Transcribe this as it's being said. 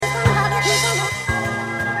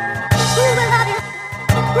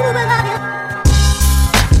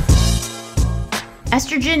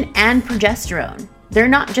Estrogen and progesterone. They're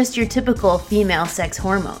not just your typical female sex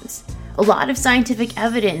hormones. A lot of scientific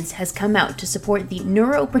evidence has come out to support the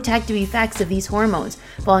neuroprotective effects of these hormones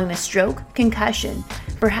following a stroke, concussion,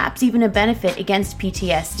 perhaps even a benefit against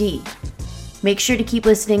PTSD. Make sure to keep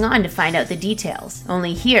listening on to find out the details,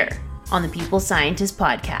 only here on the People Scientist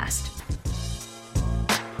podcast.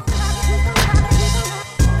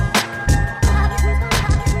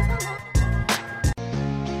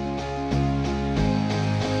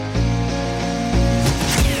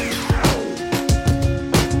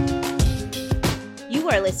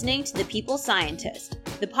 You are listening to The People Scientist,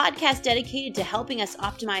 the podcast dedicated to helping us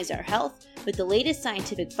optimize our health with the latest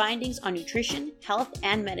scientific findings on nutrition, health,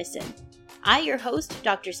 and medicine. I, your host,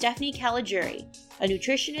 Dr. Stephanie Caligiuri, a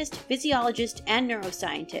nutritionist, physiologist, and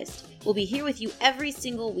neuroscientist, will be here with you every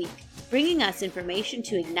single week, bringing us information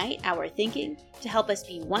to ignite our thinking to help us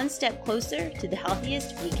be one step closer to the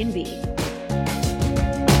healthiest we can be.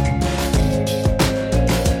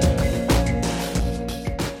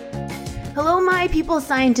 Hello, my People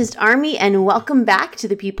Scientist Army, and welcome back to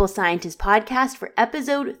the People Scientist podcast for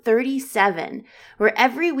episode 37, where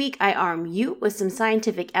every week I arm you with some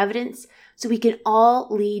scientific evidence so we can all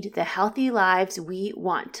lead the healthy lives we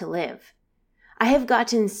want to live. I have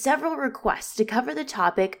gotten several requests to cover the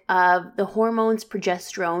topic of the hormones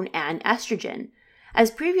progesterone and estrogen, as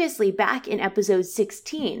previously back in episode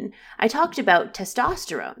 16, I talked about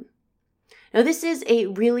testosterone. Now, this is a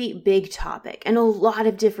really big topic, and a lot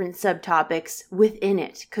of different subtopics within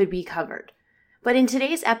it could be covered. But in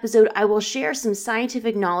today's episode, I will share some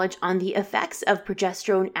scientific knowledge on the effects of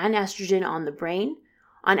progesterone and estrogen on the brain,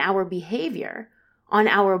 on our behavior, on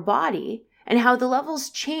our body, and how the levels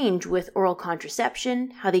change with oral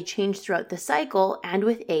contraception, how they change throughout the cycle and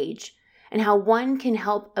with age, and how one can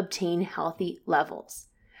help obtain healthy levels.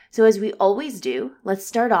 So as we always do, let's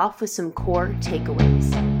start off with some core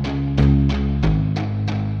takeaways.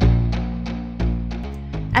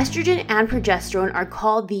 Estrogen and progesterone are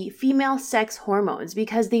called the female sex hormones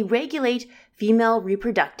because they regulate female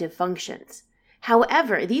reproductive functions.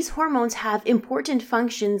 However, these hormones have important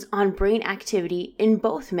functions on brain activity in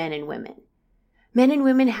both men and women. Men and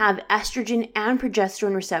women have estrogen and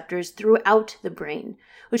progesterone receptors throughout the brain,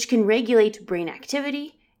 which can regulate brain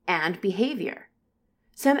activity and behavior.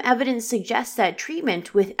 Some evidence suggests that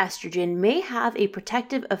treatment with estrogen may have a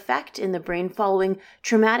protective effect in the brain following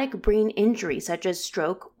traumatic brain injury such as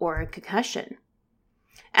stroke or concussion.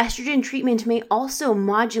 Estrogen treatment may also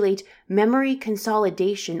modulate memory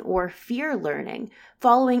consolidation or fear learning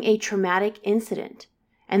following a traumatic incident,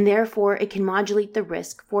 and therefore it can modulate the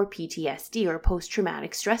risk for PTSD or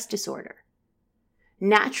post-traumatic stress disorder.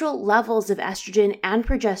 Natural levels of estrogen and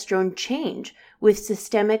progesterone change with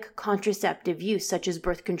systemic contraceptive use such as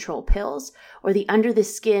birth control pills or the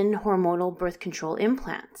under-the-skin hormonal birth control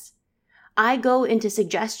implants. I go into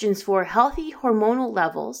suggestions for healthy hormonal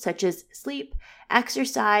levels such as sleep,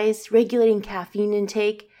 exercise, regulating caffeine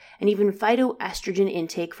intake, and even phytoestrogen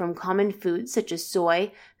intake from common foods such as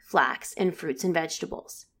soy, flax, and fruits and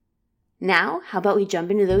vegetables. Now, how about we jump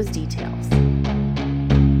into those details?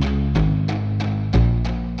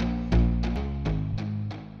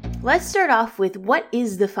 Let's start off with what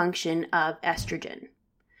is the function of estrogen.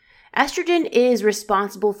 Estrogen is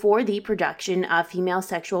responsible for the production of female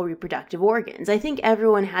sexual reproductive organs. I think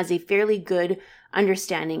everyone has a fairly good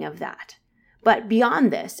understanding of that. But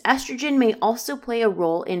beyond this, estrogen may also play a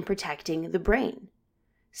role in protecting the brain.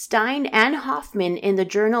 Stein and Hoffman in the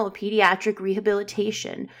Journal of Pediatric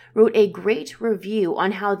Rehabilitation wrote a great review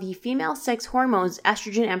on how the female sex hormones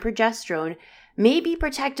estrogen and progesterone may be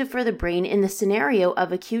protective for the brain in the scenario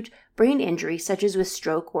of acute brain injury such as with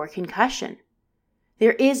stroke or concussion.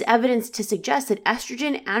 There is evidence to suggest that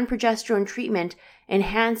estrogen and progesterone treatment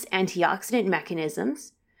enhance antioxidant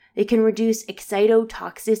mechanisms, they can reduce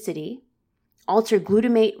excitotoxicity, alter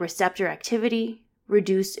glutamate receptor activity,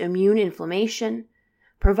 reduce immune inflammation,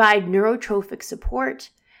 provide neurotrophic support,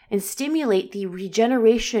 and stimulate the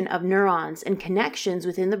regeneration of neurons and connections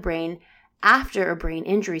within the brain after a brain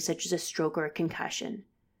injury such as a stroke or a concussion.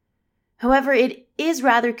 However, it is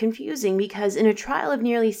rather confusing because in a trial of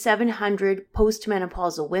nearly 700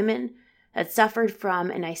 postmenopausal women that suffered from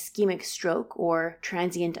an ischemic stroke or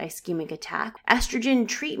transient ischemic attack, estrogen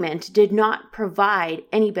treatment did not provide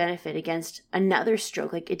any benefit against another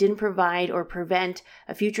stroke. Like it didn't provide or prevent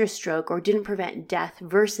a future stroke or didn't prevent death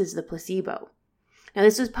versus the placebo. Now,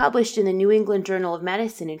 this was published in the New England Journal of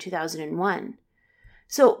Medicine in 2001.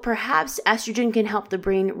 So perhaps estrogen can help the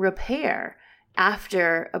brain repair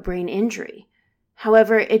after a brain injury.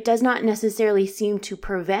 However, it does not necessarily seem to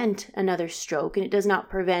prevent another stroke, and it does not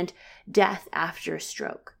prevent death after a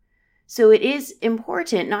stroke. So it is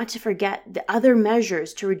important not to forget the other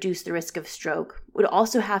measures to reduce the risk of stroke would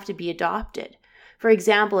also have to be adopted. For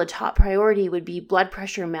example, a top priority would be blood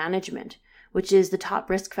pressure management, which is the top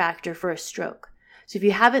risk factor for a stroke. So if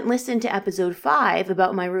you haven't listened to episode 5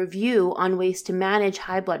 about my review on ways to manage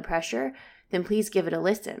high blood pressure, then please give it a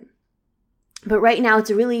listen. But right now, it's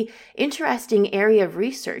a really interesting area of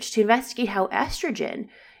research to investigate how estrogen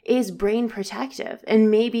is brain protective and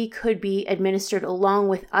maybe could be administered along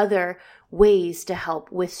with other ways to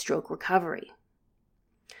help with stroke recovery.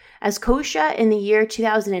 As Kosha in the year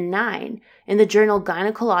 2009 in the journal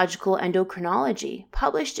Gynecological Endocrinology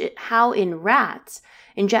published how in rats,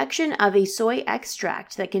 injection of a soy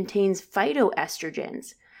extract that contains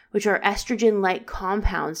phytoestrogens, which are estrogen-like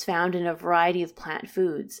compounds found in a variety of plant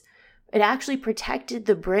foods, it actually protected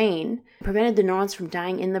the brain, prevented the neurons from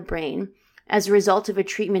dying in the brain, as a result of a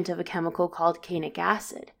treatment of a chemical called canic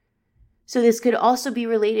acid. So this could also be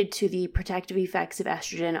related to the protective effects of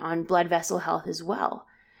estrogen on blood vessel health as well.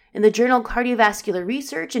 In the journal Cardiovascular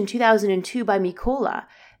Research in 2002 by Mikola,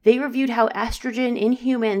 they reviewed how estrogen in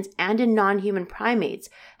humans and in non-human primates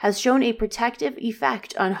has shown a protective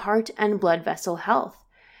effect on heart and blood vessel health.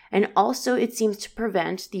 And also it seems to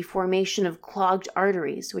prevent the formation of clogged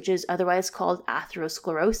arteries, which is otherwise called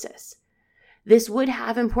atherosclerosis. This would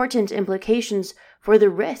have important implications for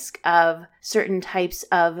the risk of certain types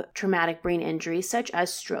of traumatic brain injuries, such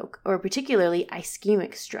as stroke, or particularly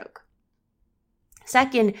ischemic stroke.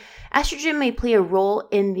 Second, estrogen may play a role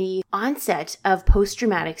in the onset of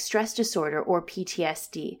post-traumatic stress disorder, or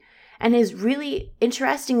PTSD, and is really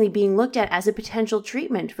interestingly being looked at as a potential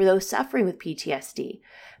treatment for those suffering with PTSD,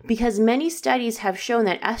 because many studies have shown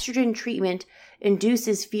that estrogen treatment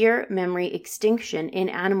induces fear memory extinction in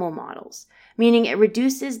animal models, meaning it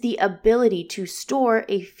reduces the ability to store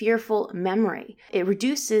a fearful memory. It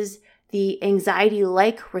reduces the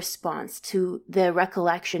anxiety-like response to the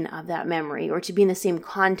recollection of that memory or to be in the same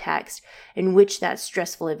context in which that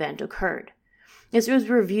stressful event occurred. This was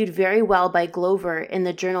reviewed very well by Glover in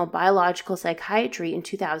the journal Biological Psychiatry in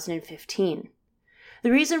 2015.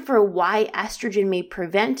 The reason for why estrogen may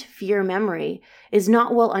prevent fear memory is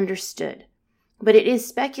not well understood, but it is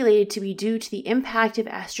speculated to be due to the impact of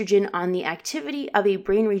estrogen on the activity of a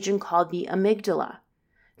brain region called the amygdala.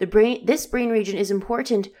 This brain region is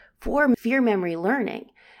important for fear memory learning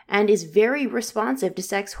and is very responsive to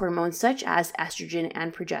sex hormones such as estrogen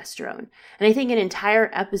and progesterone. And I think an entire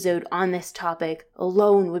episode on this topic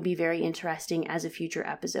alone would be very interesting as a future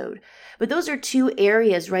episode. But those are two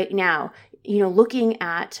areas right now, looking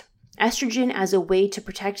at estrogen as a way to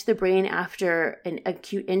protect the brain after an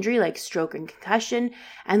acute injury like stroke and concussion,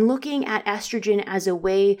 and looking at estrogen as a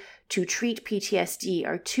way to treat PTSD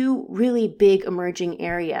are two really big emerging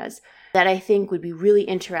areas that I think would be really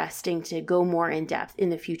interesting to go more in depth in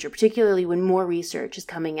the future, particularly when more research is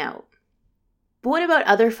coming out. But what about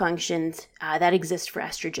other functions that exist for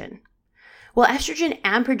estrogen? Well, estrogen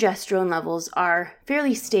and progesterone levels are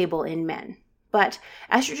fairly stable in men, but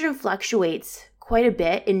estrogen fluctuates quite a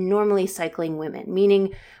bit in normally cycling women,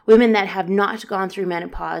 meaning women that have not gone through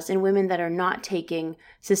menopause and women that are not taking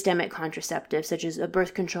systemic contraceptives such as a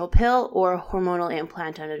birth control pill or a hormonal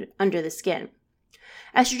implant under the skin.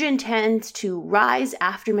 Estrogen tends to rise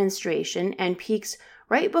after menstruation and peaks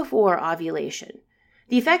right before ovulation.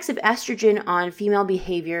 The effects of estrogen on female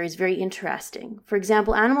behavior is very interesting. For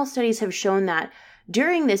example, animal studies have shown that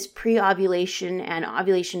during this pre-ovulation and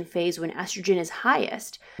ovulation phase when estrogen is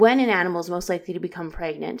highest, when an animal is most likely to become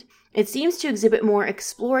pregnant, it seems to exhibit more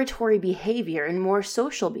exploratory behavior and more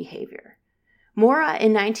social behavior. Mora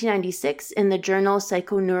in 1996 in the journal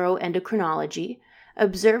Psychoneuroendocrinology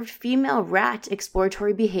observed female rat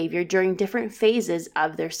exploratory behavior during different phases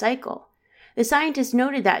of their cycle. The scientists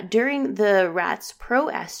noted that during the rat's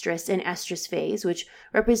proestrus and estrus phase, which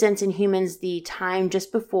represents in humans the time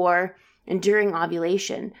just before and during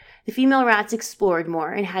ovulation, the female rats explored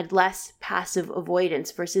more and had less passive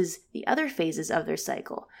avoidance versus the other phases of their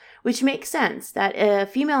cycle, which makes sense that a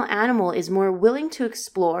female animal is more willing to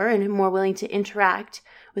explore and more willing to interact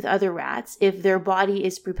with other rats if their body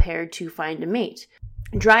is prepared to find a mate.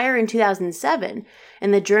 Dreyer in 2007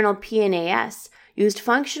 in the journal PNAS used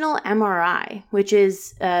functional MRI, which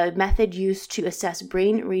is a method used to assess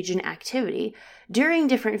brain region activity during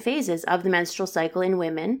different phases of the menstrual cycle in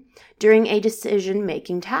women during a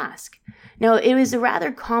decision-making task. Now, it was a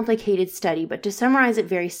rather complicated study, but to summarize it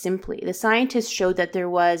very simply, the scientists showed that there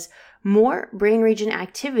was more brain region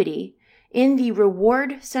activity in the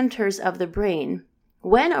reward centers of the brain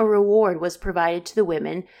when a reward was provided to the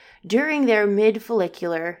women during their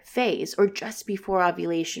mid-follicular phase or just before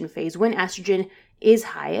ovulation phase when estrogen is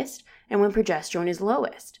highest and when progesterone is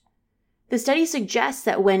lowest. The study suggests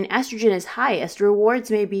that when estrogen is highest, rewards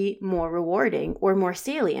may be more rewarding or more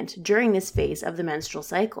salient during this phase of the menstrual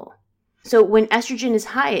cycle. So when estrogen is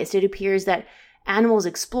highest, it appears that animals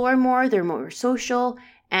explore more, they're more social,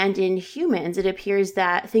 and in humans, it appears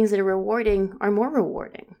that things that are rewarding are more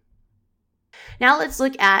rewarding. Now let's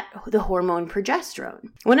look at the hormone progesterone.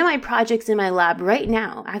 One of my projects in my lab right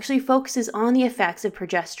now actually focuses on the effects of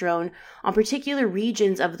progesterone on particular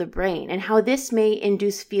regions of the brain and how this may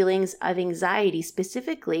induce feelings of anxiety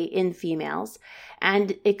specifically in females,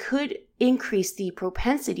 and it could increase the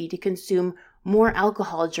propensity to consume more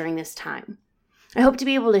alcohol during this time. I hope to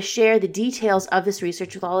be able to share the details of this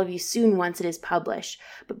research with all of you soon once it is published,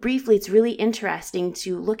 but briefly, it's really interesting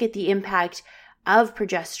to look at the impact of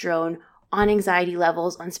progesterone on anxiety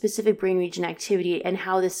levels, on specific brain region activity, and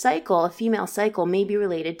how this cycle, a female cycle, may be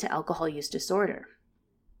related to alcohol use disorder.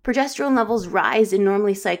 Progesterone levels rise in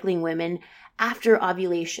normally cycling women after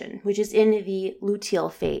ovulation, which is in the luteal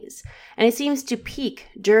phase, and it seems to peak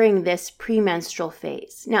during this premenstrual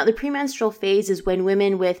phase. Now, the premenstrual phase is when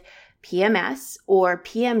women with PMS or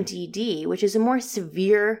PMDD, which is a more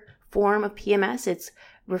severe form of PMS, it's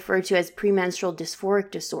referred to as premenstrual dysphoric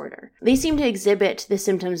disorder. They seem to exhibit the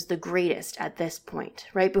symptoms the greatest at this point,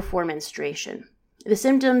 right before menstruation. The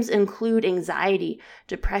symptoms include anxiety,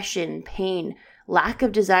 depression, pain, lack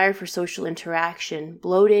of desire for social interaction,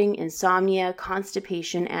 bloating, insomnia,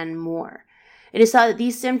 constipation, and more. It is thought that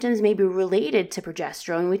these symptoms may be related to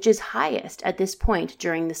progesterone, which is highest at this point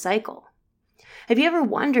during the cycle. Have you ever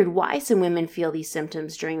wondered why some women feel these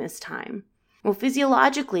symptoms during this time? Well,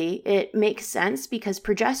 physiologically, it makes sense because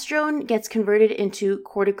progesterone gets converted into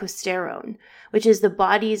corticosterone, which is the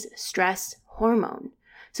body's stress hormone.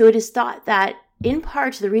 So it is thought that, in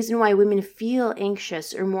part, the reason why women feel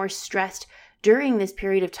anxious or more stressed during this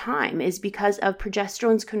period of time is because of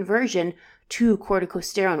progesterone's conversion to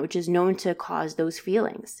corticosterone, which is known to cause those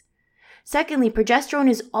feelings. Secondly,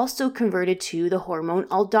 progesterone is also converted to the hormone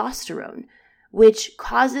aldosterone, which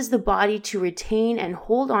causes the body to retain and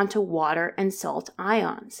hold on to water and salt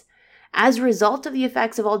ions. As a result of the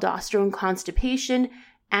effects of aldosterone, constipation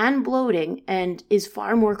and bloating is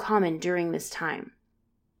far more common during this time.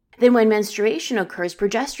 Then when menstruation occurs,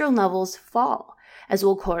 progesterone levels fall, as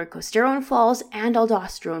well corticosterone falls and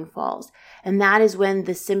aldosterone falls, and that is when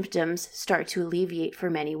the symptoms start to alleviate for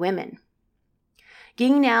many women.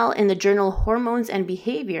 Gingnell in the journal Hormones and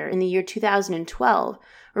Behavior in the year 2012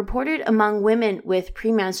 reported among women with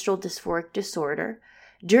premenstrual dysphoric disorder,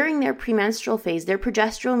 during their premenstrual phase, their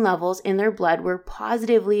progesterone levels in their blood were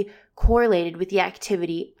positively correlated with the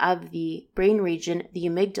activity of the brain region, the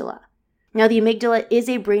amygdala. Now, the amygdala is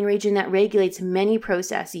a brain region that regulates many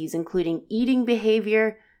processes, including eating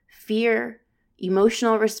behavior, fear,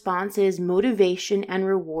 emotional responses, motivation, and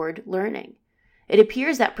reward learning. It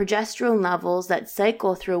appears that progesterone levels that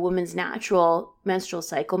cycle through a woman's natural menstrual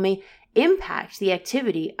cycle may impact the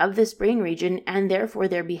activity of this brain region and therefore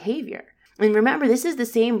their behavior. And remember, this is the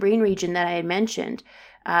same brain region that I had mentioned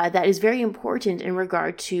that is very important in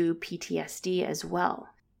regard to PTSD as well.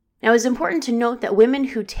 Now, it's important to note that women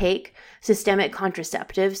who take systemic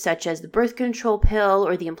contraceptives, such as the birth control pill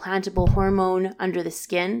or the implantable hormone under the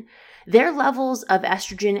skin, their levels of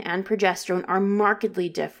estrogen and progesterone are markedly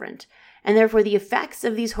different. And therefore, the effects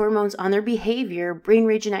of these hormones on their behavior, brain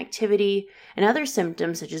region activity, and other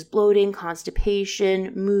symptoms such as bloating,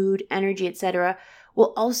 constipation, mood, energy, etc.,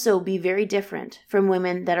 will also be very different from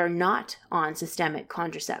women that are not on systemic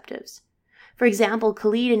contraceptives. For example,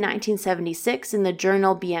 Khalid in 1976 in the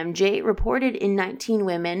journal BMJ reported in 19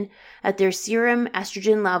 women that their serum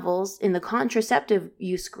estrogen levels in the contraceptive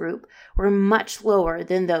use group were much lower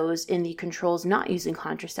than those in the controls not using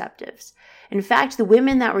contraceptives. In fact, the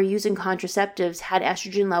women that were using contraceptives had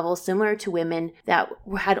estrogen levels similar to women that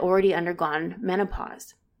had already undergone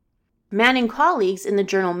menopause. Mann and colleagues in the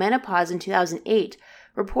journal Menopause in 2008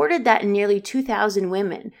 reported that in nearly 2,000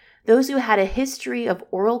 women, those who had a history of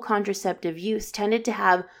oral contraceptive use tended to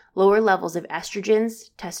have lower levels of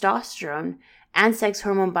estrogens, testosterone, and sex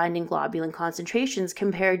hormone-binding globulin concentrations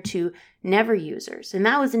compared to never users. And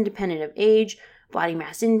that was independent of age, body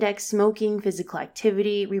mass index, smoking, physical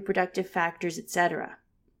activity, reproductive factors, etc.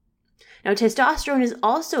 Now, testosterone is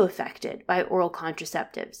also affected by oral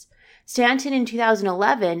contraceptives. Stanton in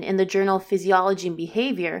 2011 in the journal Physiology and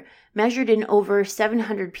Behavior measured in over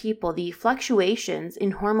 700 people the fluctuations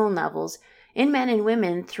in hormone levels in men and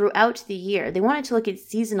women throughout the year. They wanted to look at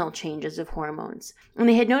seasonal changes of hormones. And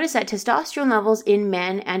they had noticed that testosterone levels in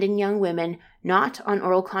men and in young women not on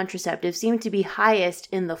oral contraceptives seemed to be highest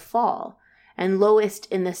in the fall and lowest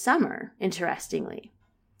in the summer, interestingly.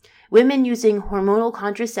 Women using hormonal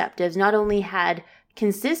contraceptives not only had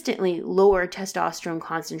consistently lower testosterone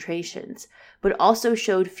concentrations, but also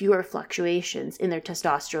showed fewer fluctuations in their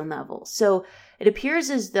testosterone levels. So it appears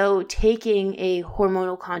as though taking a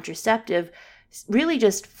hormonal contraceptive really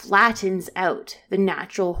just flattens out the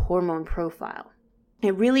natural hormone profile.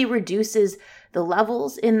 It really reduces the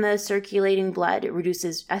levels in the circulating blood. It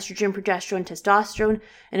reduces estrogen, progesterone, testosterone,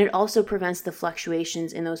 and it also prevents the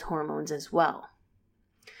fluctuations in those hormones as well.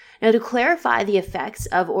 Now, to clarify the effects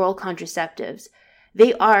of oral contraceptives,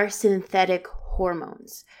 they are synthetic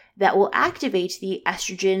hormones that will activate the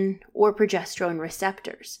estrogen or progesterone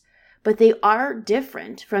receptors, but they are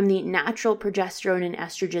different from the natural progesterone and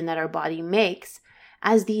estrogen that our body makes,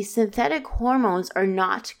 as the synthetic hormones are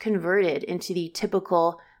not converted into the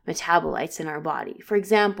typical metabolites in our body. For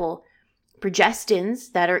example,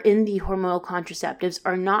 progestins that are in the hormonal contraceptives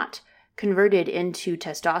are not converted into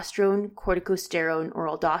testosterone, corticosterone, or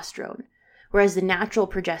aldosterone, whereas the natural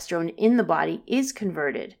progesterone in the body is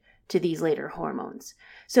converted to these later hormones.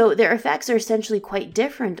 So their effects are essentially quite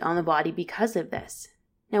different on the body because of this.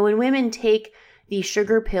 Now, when women take the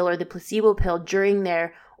sugar pill or the placebo pill during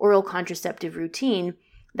their oral contraceptive routine,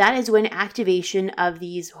 that is when activation of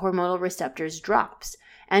these hormonal receptors drops,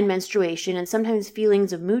 and menstruation and sometimes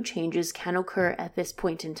feelings of mood changes can occur at this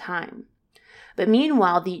point in time. But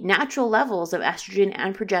meanwhile, the natural levels of estrogen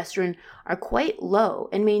and progesterone are quite low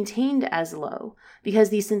and maintained as low because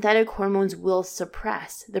these synthetic hormones will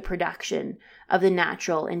suppress the production of the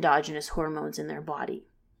natural endogenous hormones in their body.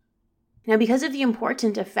 Now, because of the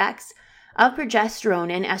important effects of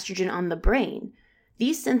progesterone and estrogen on the brain,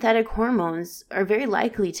 these synthetic hormones are very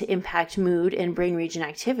likely to impact mood and brain region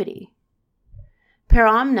activity.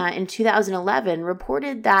 Paramna in 2011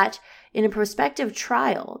 reported that in a prospective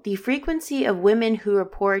trial, the frequency of women who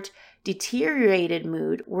report deteriorated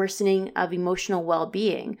mood, worsening of emotional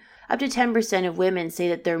well-being, up to 10% of women say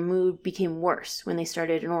that their mood became worse when they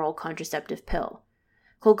started an oral contraceptive pill.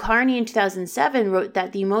 Kulkarni in 2007 wrote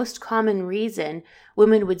that the most common reason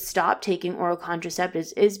women would stop taking oral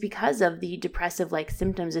contraceptives is because of the depressive-like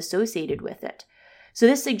symptoms associated with it. So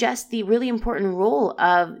this suggests the really important role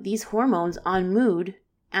of these hormones on mood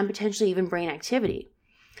and potentially even brain activity.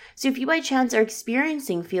 So if you by chance are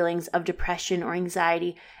experiencing feelings of depression or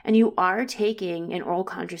anxiety and you are taking an oral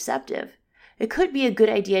contraceptive, it could be a good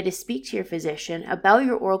idea to speak to your physician about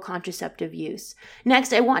your oral contraceptive use.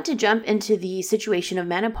 Next, I want to jump into the situation of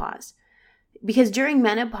menopause. Because during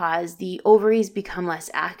menopause, the ovaries become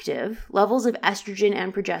less active, levels of estrogen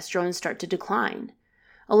and progesterone start to decline.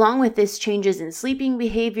 Along with this, changes in sleeping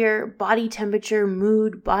behavior, body temperature,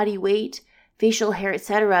 mood, body weight, facial hair,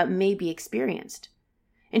 etc. may be experienced.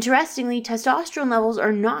 Interestingly, testosterone levels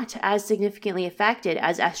are not as significantly affected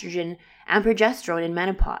as estrogen and progesterone in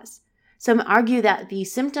menopause. Some argue that the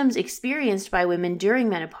symptoms experienced by women during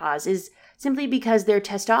menopause is simply because their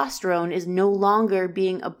testosterone is no longer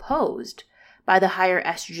being opposed by the higher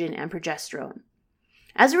estrogen and progesterone.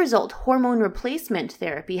 As a result, hormone replacement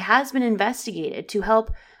therapy has been investigated to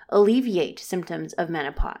help alleviate symptoms of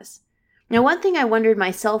menopause. Now, one thing I wondered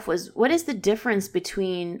myself was, what is the difference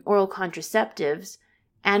between oral contraceptives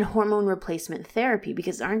and hormone replacement therapy?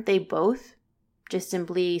 Because aren't they both just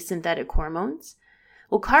simply synthetic hormones?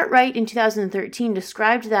 Well, Cartwright in 2013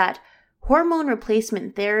 described that hormone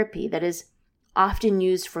replacement therapy that is often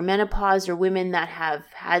used for menopause or women that have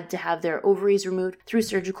had to have their ovaries removed through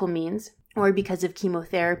surgical means or because of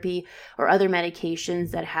chemotherapy or other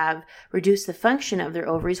medications that have reduced the function of their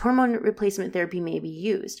ovaries, hormone replacement therapy may be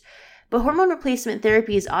used. But hormone replacement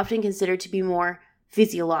therapy is often considered to be more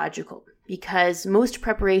physiological because most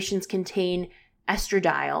preparations contain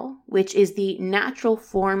estradiol, which is the natural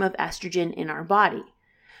form of estrogen in our body,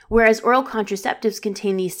 whereas oral contraceptives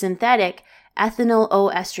contain the synthetic ethinyl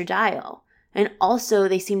O-estradiol, and also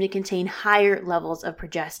they seem to contain higher levels of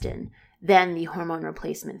progestin than the hormone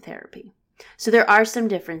replacement therapy. So there are some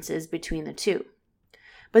differences between the two.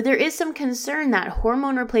 But there is some concern that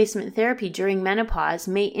hormone replacement therapy during menopause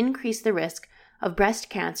may increase the risk of breast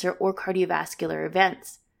cancer or cardiovascular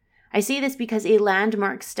events. I say this because a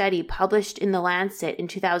landmark study published in The Lancet in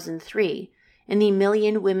 2003 in the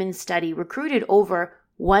Million Women Study recruited over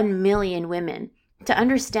 1 million women to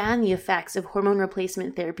understand the effects of hormone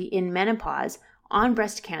replacement therapy in menopause on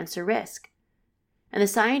breast cancer risk. And the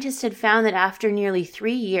scientists had found that after nearly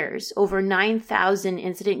 3 years, over 9,000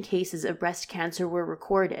 incident cases of breast cancer were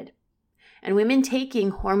recorded. And women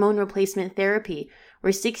taking hormone replacement therapy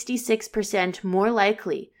were 66% more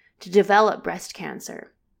likely to develop breast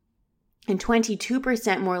cancer and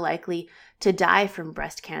 22% more likely to die from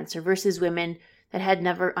breast cancer versus women that had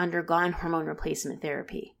never undergone hormone replacement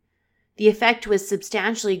therapy. The effect was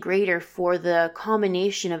substantially greater for the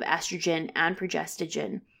combination of estrogen and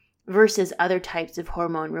progestogen versus other types of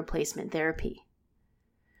hormone replacement therapy.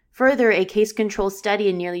 Further, a case-controlled study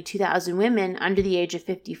in nearly 2,000 women under the age of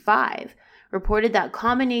 55 reported that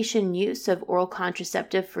combination use of oral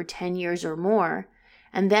contraceptive for 10 years or more,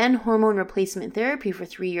 and then hormone replacement therapy for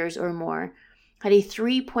 3 years or more, had a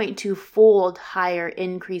 3.2-fold higher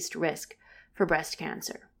increased risk for breast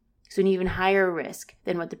cancer. So an even higher risk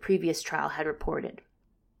than what the previous trial had reported.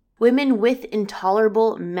 Women with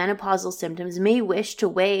intolerable menopausal symptoms may wish to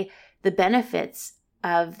weigh the benefits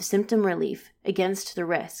of symptom relief against the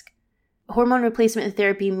risk. Hormone replacement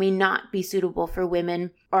therapy may not be suitable for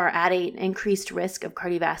women who are at an increased risk of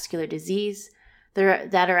cardiovascular disease,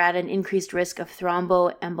 that are at an increased risk of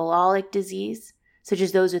thromboembolic disease, such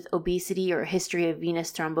as those with obesity or a history of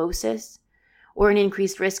venous thrombosis, or an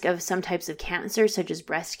increased risk of some types of cancer, such as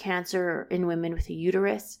breast cancer or in women with a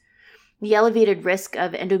uterus. The elevated risk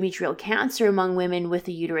of endometrial cancer among women with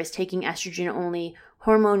a uterus taking estrogen-only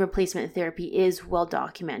hormone replacement therapy is well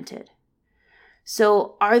documented.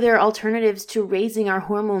 So are there alternatives to raising our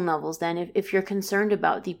hormone levels then if you're concerned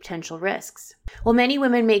about the potential risks? Well, many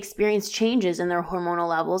women may experience changes in their hormonal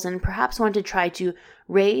levels and perhaps want to try to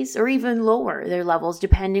raise or even lower their levels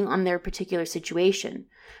depending on their particular situation.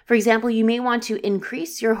 For example, you may want to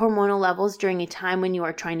increase your hormonal levels during a time when you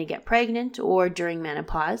are trying to get pregnant or during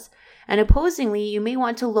menopause. And opposingly, you may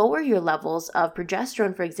want to lower your levels of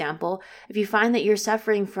progesterone, for example, if you find that you're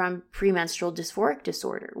suffering from premenstrual dysphoric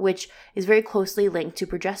disorder, which is very closely linked to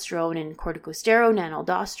progesterone and corticosterone and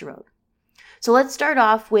aldosterone. So let's start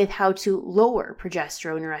off with how to lower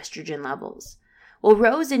progesterone or estrogen levels. Well,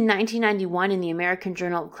 Rose in 1991 in the American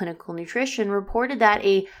Journal of Clinical Nutrition reported that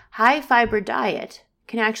a high-fiber diet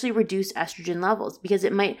can actually reduce estrogen levels because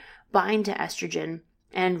it might bind to estrogen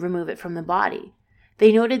and remove it from the body.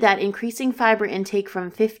 They noted that increasing fiber intake from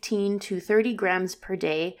 15 to 30 grams per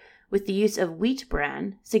day with the use of wheat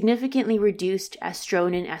bran significantly reduced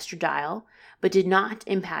estrone and estradiol, but did not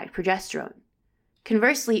impact progesterone.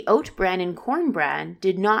 Conversely, oat bran and corn bran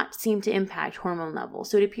did not seem to impact hormone levels,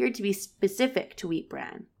 so it appeared to be specific to wheat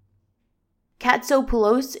bran.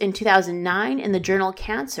 Katsopoulos in 2009 in the journal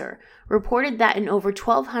Cancer reported that in over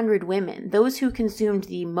 1,200 women, those who consumed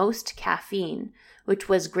the most caffeine, which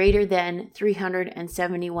was greater than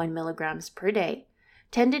 371 milligrams per day,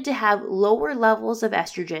 tended to have lower levels of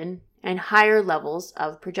estrogen and higher levels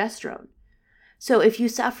of progesterone. So if you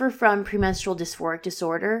suffer from premenstrual dysphoric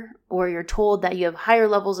disorder, or you're told that you have higher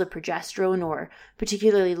levels of progesterone or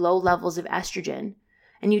particularly low levels of estrogen,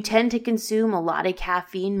 and you tend to consume a lot of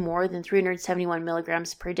caffeine, more than 371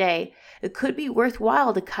 milligrams per day, it could be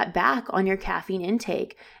worthwhile to cut back on your caffeine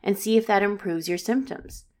intake and see if that improves your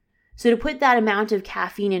symptoms. So to put that amount of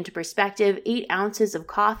caffeine into perspective, 8 ounces of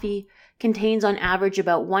coffee contains on average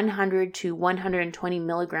about 100 to 120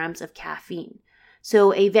 milligrams of caffeine.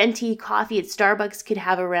 So a venti coffee at Starbucks could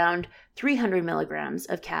have around 300 milligrams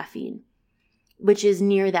of caffeine, which is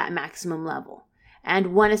near that maximum level.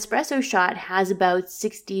 And one espresso shot has about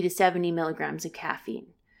 60 to 70 milligrams of caffeine.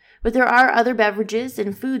 But there are other beverages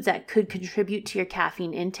and foods that could contribute to your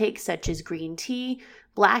caffeine intake, such as green tea,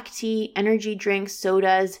 black tea, energy drinks,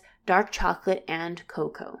 sodas, dark chocolate, and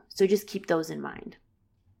cocoa. So just keep those in mind.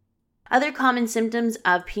 Other common symptoms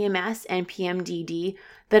of PMS and PMDD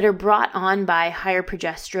that are brought on by higher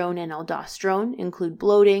progesterone and aldosterone include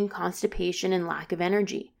bloating, constipation, and lack of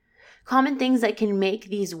energy. Common things that can make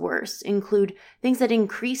these worse include things that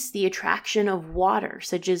increase the attraction of water,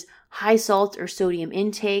 such as high salt or sodium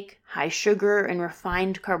intake, high sugar and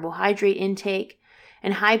refined carbohydrate intake,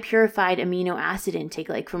 and high purified amino acid intake,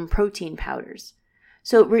 like from protein powders.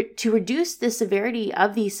 So to reduce the severity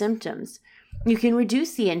of these symptoms, you can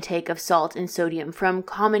reduce the intake of salt and sodium from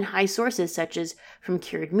common high sources such as from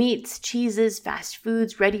cured meats, cheeses, fast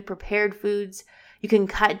foods, ready prepared foods. You can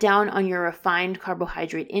cut down on your refined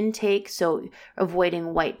carbohydrate intake, so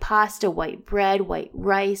avoiding white pasta, white bread, white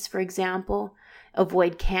rice, for example.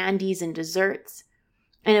 Avoid candies and desserts.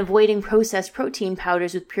 And avoiding processed protein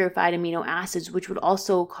powders with purified amino acids, which would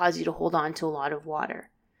also cause you to hold on to a lot of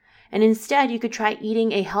water. And instead, you could try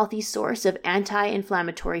eating a healthy source of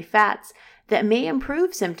anti-inflammatory fats that may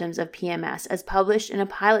improve symptoms of PMS, as published in a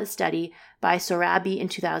pilot study by Sorabi in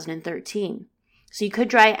 2013. So you could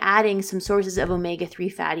try adding some sources of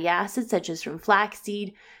omega-3 fatty acids, such as from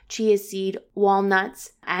flaxseed, chia seed,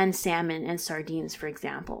 walnuts, and salmon and sardines, for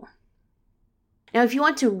example. Now, if you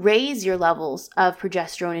want to raise your levels of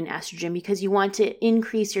progesterone and estrogen because you want to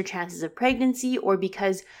increase your chances of pregnancy or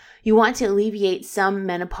because you want to alleviate some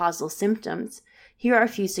menopausal symptoms, here are a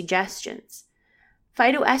few suggestions.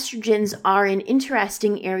 Phytoestrogens are an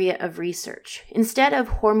interesting area of research. Instead of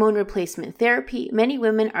hormone replacement therapy, many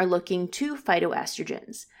women are looking to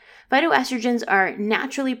phytoestrogens. Phytoestrogens are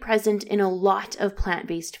naturally present in a lot of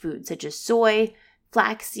plant-based foods such as soy,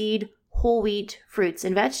 flaxseed, whole wheat, fruits,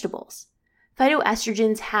 and vegetables.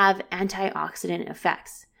 Phytoestrogens have antioxidant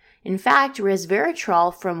effects. In fact,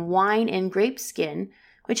 resveratrol from wine and grape skin,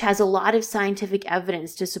 which has a lot of scientific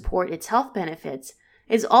evidence to support its health benefits,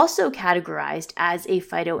 is also categorized as a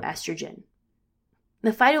phytoestrogen.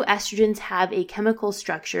 The phytoestrogens have a chemical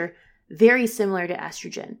structure very similar to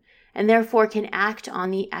estrogen, and therefore can act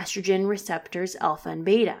on the estrogen receptors alpha and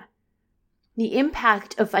beta. The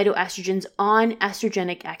impact of phytoestrogens on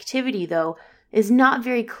estrogenic activity, though, is not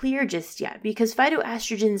very clear just yet, because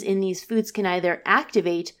phytoestrogens in these foods can either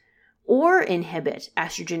activate or inhibit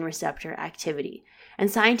estrogen receptor activity. And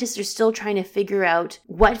scientists are still trying to figure out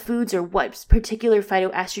what foods or what particular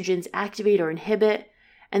phytoestrogens activate or inhibit.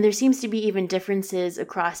 And there seems to be even differences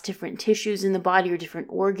across different tissues in the body or different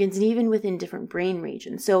organs and even within different brain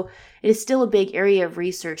regions. So it is still a big area of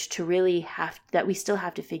research that we still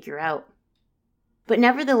have to figure out. But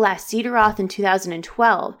nevertheless, Cederoth in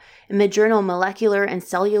 2012 in the journal Molecular and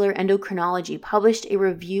Cellular Endocrinology published a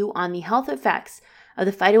review on the health effects of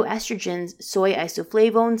the phytoestrogens soy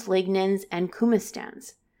isoflavones, lignans, and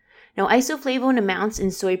coumestans. Now, isoflavone amounts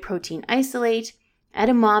in soy protein isolate,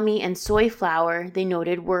 edamame, and soy flour, they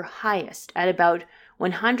noted, were highest at about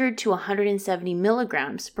 100 to 170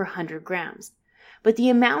 milligrams per 100 grams. But the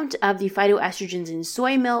amount of the phytoestrogens in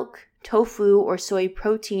soy milk, tofu, or soy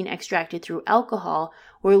protein extracted through alcohol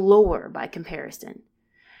were lower by comparison.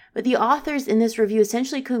 But the authors in this review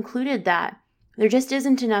essentially concluded that there just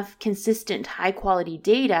isn't enough consistent high-quality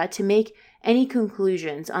data to make any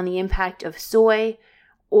conclusions on the impact of soy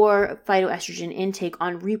or phytoestrogen intake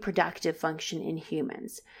on reproductive function in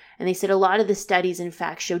humans. And they said a lot of the studies, in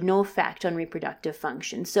fact, showed no effect on reproductive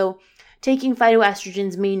function. So taking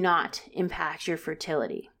phytoestrogens may not impact your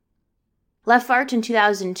fertility. Lefart in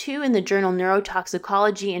 2002 in the journal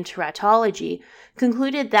Neurotoxicology and Teratology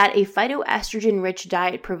concluded that a phytoestrogen-rich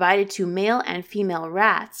diet provided to male and female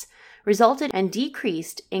rats resulted in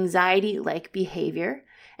decreased anxiety-like behavior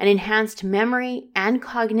and enhanced memory and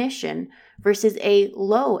cognition versus a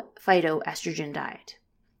low phytoestrogen diet.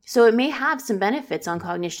 So it may have some benefits on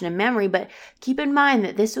cognition and memory, but keep in mind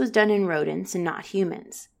that this was done in rodents and not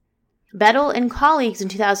humans. Bettel and colleagues in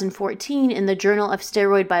 2014 in the Journal of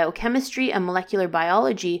Steroid Biochemistry and Molecular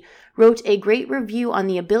Biology wrote a great review on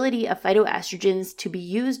the ability of phytoestrogens to be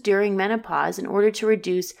used during menopause in order to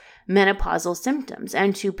reduce menopausal symptoms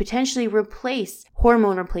and to potentially replace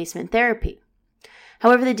hormone replacement therapy.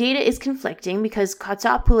 However, the data is conflicting because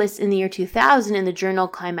Kotsopoulos in the year 2000 in the journal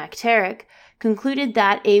Climacteric concluded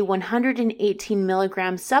that a 118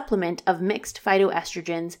 milligram supplement of mixed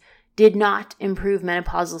phytoestrogens did not improve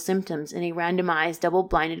menopausal symptoms in a randomized,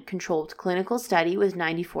 double-blinded, controlled clinical study with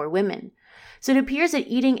 94 women. So it appears that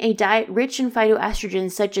eating a diet rich in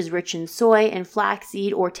phytoestrogens, such as rich in soy and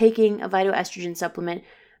flaxseed, or taking a phytoestrogen supplement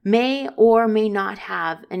may or may not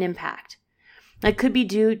have an impact. That could be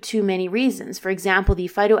due to many reasons. For example, the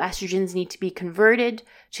phytoestrogens need to be converted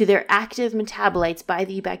to their active metabolites by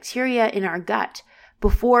the bacteria in our gut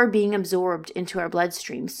before being absorbed into our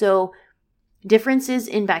bloodstream. So differences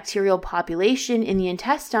in bacterial population in the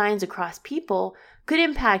intestines across people could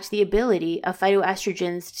impact the ability of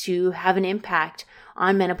phytoestrogens to have an impact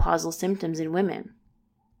on menopausal symptoms in women.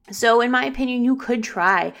 So in my opinion, you could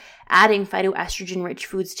try adding phytoestrogen-rich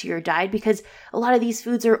foods to your diet because a lot of these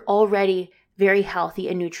foods are already very healthy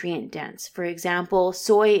and nutrient dense. For example,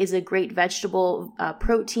 soy is a great vegetable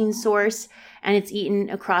protein source, and it's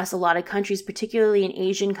eaten across a lot of countries, particularly in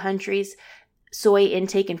Asian countries. Soy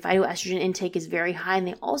intake and phytoestrogen intake is very high, and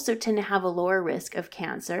they also tend to have a lower risk of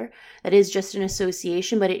cancer. That is just an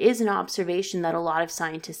association, but it is an observation that a lot of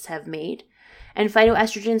scientists have made. And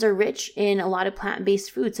phytoestrogens are rich in a lot of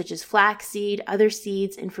plant-based foods such as flaxseed, other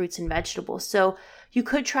seeds, and fruits and vegetables. So you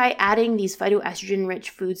could try adding these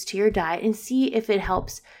phytoestrogen-rich foods to your diet and see if it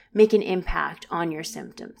helps make an impact on your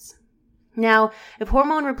symptoms. Now, if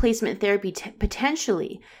hormone replacement therapy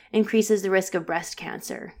potentially increases the risk of breast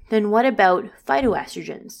cancer, then what about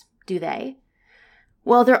phytoestrogens? Do they?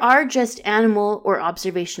 Well, there are just animal or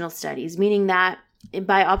observational studies, meaning that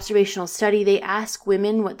by observational study, they ask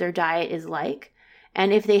women what their diet is like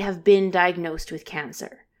and if they have been diagnosed with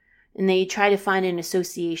cancer. And they try to find an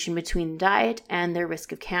association between diet and their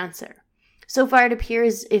risk of cancer. So far, it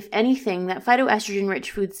appears, if anything, that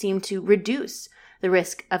phytoestrogen-rich foods seem to reduce the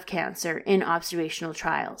risk of cancer in observational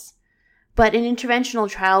trials. But an interventional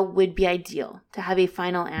trial would be ideal to have a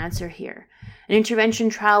final answer here. An intervention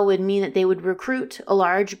trial would mean that they would recruit a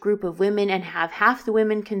large group of women and have half the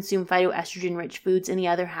women consume phytoestrogen-rich foods and the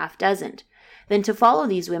other half doesn't. Then to follow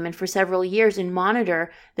these women for several years and monitor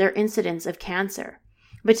their incidence of cancer.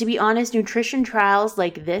 But to be honest, nutrition trials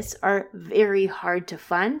like this are very hard to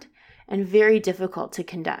fund and very difficult to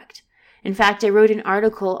conduct. In fact, I wrote an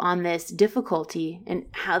article on this difficulty and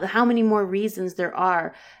how many more reasons there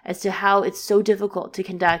are as to how it's so difficult to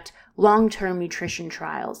conduct long-term nutrition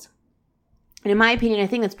trials. And in my opinion, I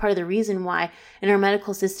think that's part of the reason why in our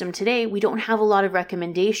medical system today, we don't have a lot of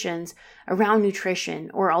recommendations around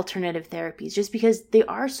nutrition or alternative therapies, just because they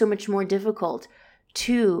are so much more difficult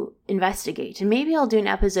to investigate. And maybe I'll do an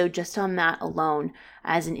episode just on that alone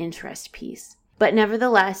as an interest piece. But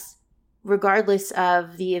nevertheless, regardless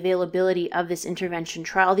of the availability of this intervention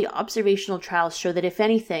trial, the observational trials show that if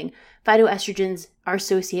anything, phytoestrogens are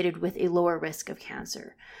associated with a lower risk of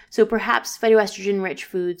cancer. So perhaps phytoestrogen-rich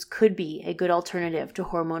foods could be a good alternative to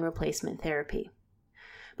hormone replacement therapy.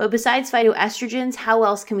 But besides phytoestrogens, how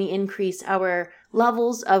else can we increase our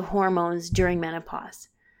levels of hormones during menopause?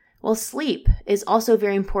 Well, sleep is also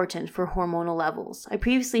very important for hormonal levels. I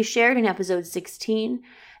previously shared in episode 16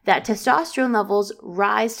 that testosterone levels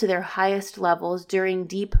rise to their highest levels during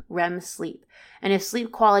deep REM sleep. And if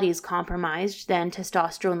sleep quality is compromised, then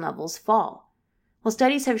testosterone levels fall. Well,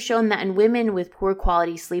 studies have shown that in women with poor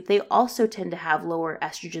quality sleep, they also tend to have lower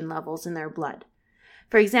estrogen levels in their blood.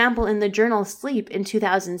 For example, in the journal Sleep in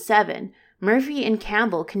 2007, Murphy and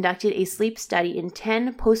Campbell conducted a sleep study in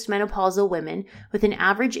 10 postmenopausal women with an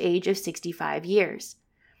average age of 65 years.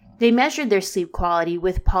 They measured their sleep quality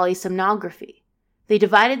with polysomnography. They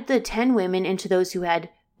divided the 10 women into those who had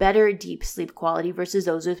better deep sleep quality versus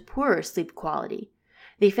those with poorer sleep quality.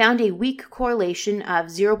 They found a weak correlation of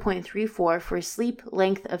 0.34 for sleep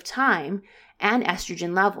length of time and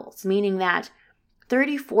estrogen levels, meaning that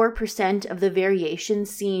 34% of the variation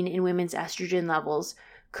seen in women's estrogen levels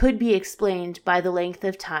could be explained by the length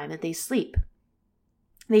of time that they sleep.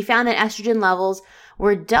 They found that estrogen levels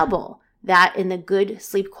were double that in the good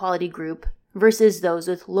sleep quality group versus those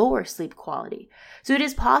with lower sleep quality. So it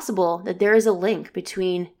is possible that there is a link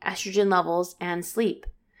between estrogen levels and sleep.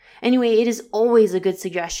 Anyway, it is always a good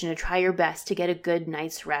suggestion to try your best to get a good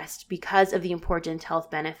night's rest because of the important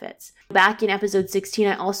health benefits. Back in episode 16,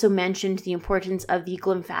 I also mentioned the importance of the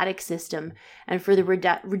glymphatic system and for the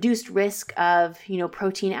reduced risk of,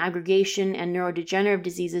 protein aggregation and neurodegenerative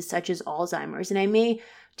diseases such as Alzheimer's. And I may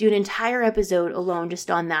do an entire episode alone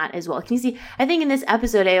just on that as well. Can you see? I think in this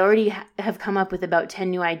episode, I already have come up with about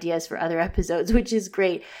 10 new ideas for other episodes, which is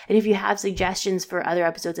great. And if you have suggestions for other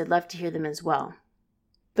episodes, I'd love to hear them as well.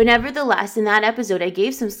 But nevertheless, in that episode, I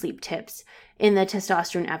gave some sleep tips in the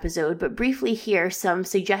testosterone episode, but briefly here, some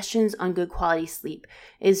suggestions on good quality sleep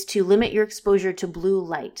is to limit your exposure to blue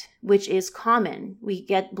light, which is common. We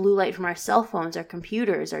get blue light from our cell phones, our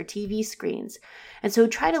computers, our TV screens. And so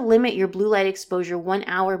try to limit your blue light exposure 1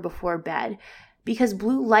 hour before bed, because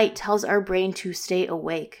blue light tells our brain to stay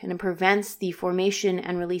awake and it prevents the formation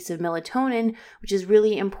and release of melatonin, which is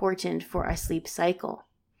really important for our sleep cycle.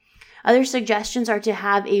 Other suggestions are to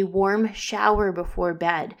have a warm shower before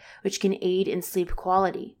bed, which can aid in sleep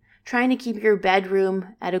quality. Trying to keep your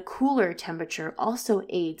bedroom at a cooler temperature also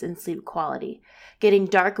aids in sleep quality. Getting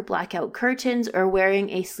dark blackout curtains or wearing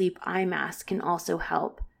a sleep eye mask can also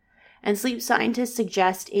help. And sleep scientists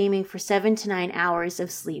suggest aiming for 7 to 9 hours of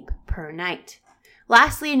sleep per night.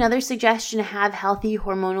 Lastly, another suggestion to have healthy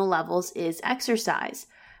hormonal levels is exercise.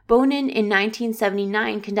 Bonin in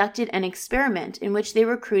 1979 conducted an experiment in which they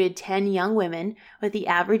recruited 10 young women with the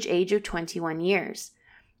average age of 21 years.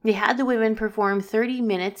 They had the women perform 30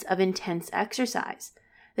 minutes of intense exercise.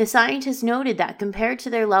 The scientists noted that compared to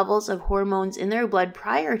their levels of hormones in their blood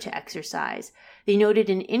prior to exercise, they noted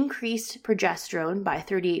an increased progesterone by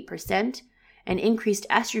 38% and increased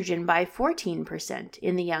estrogen by 14%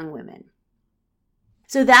 in the young women.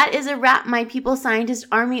 So that is a wrap, my People Scientist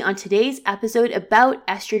Army, on today's episode about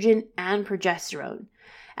estrogen and progesterone.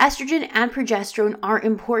 Estrogen and progesterone are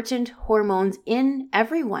important hormones in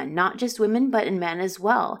everyone, not just women, but in men as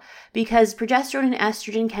well, because progesterone and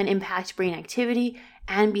estrogen can impact brain activity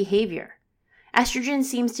and behavior. Estrogen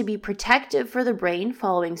seems to be protective for the brain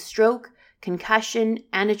following stroke, concussion,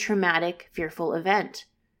 and a traumatic, fearful event.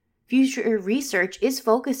 Future research is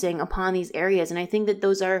focusing upon these areas, and I think that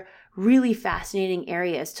those are really fascinating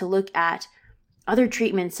areas to look at other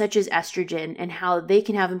treatments such as estrogen and how they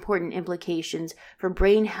can have important implications for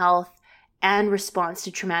brain health and response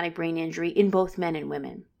to traumatic brain injury in both men and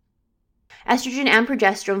women. Estrogen and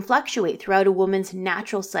progesterone fluctuate throughout a woman's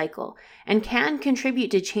natural cycle and can contribute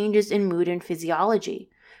to changes in mood and physiology.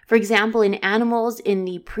 For example, in animals in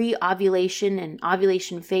the pre-ovulation and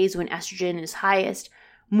ovulation phase when estrogen is highest,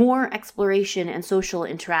 more exploration and social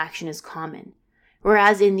interaction is common.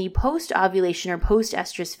 Whereas in the post-ovulation or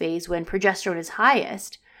post-estrus phase when progesterone is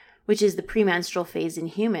highest, which is the premenstrual phase in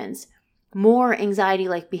humans, more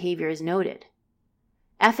anxiety-like behavior is noted.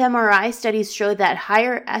 fMRI studies show that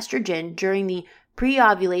higher estrogen during the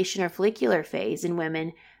pre-ovulation or follicular phase in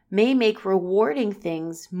women may make rewarding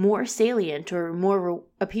things more salient or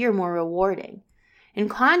appear more rewarding. In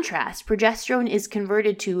contrast, progesterone is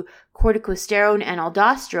converted to corticosterone and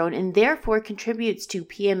aldosterone and therefore contributes to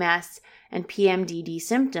PMS and PMDD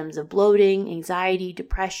symptoms of bloating, anxiety,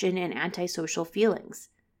 depression, and antisocial feelings.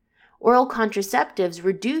 Oral contraceptives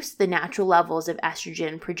reduce the natural levels of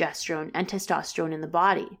estrogen, progesterone, and testosterone in the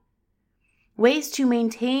body. Ways to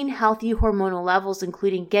maintain healthy hormonal levels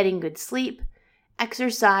including getting good sleep,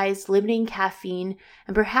 exercise, limiting caffeine,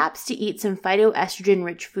 and perhaps to eat some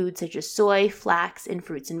phytoestrogen-rich foods such as soy, flax, and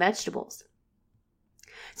fruits and vegetables.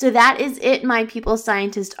 So that is it, my People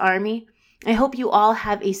Scientist Army. I hope you all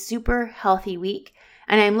have a super healthy week,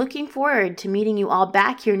 and I'm looking forward to meeting you all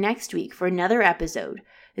back here next week for another episode,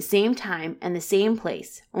 the same time and the same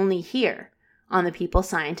place, only here on the People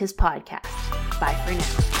Scientist Podcast. Bye for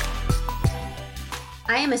now.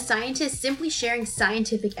 I am a scientist simply sharing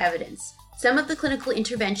scientific evidence. Some of the clinical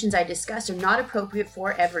interventions I discuss are not appropriate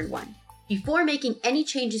for everyone. Before making any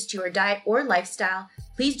changes to your diet or lifestyle,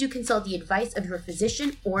 please do consult the advice of your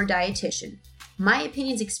physician or dietitian. My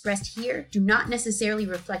opinions expressed here do not necessarily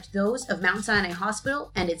reflect those of Mount Sinai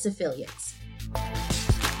Hospital and its affiliates.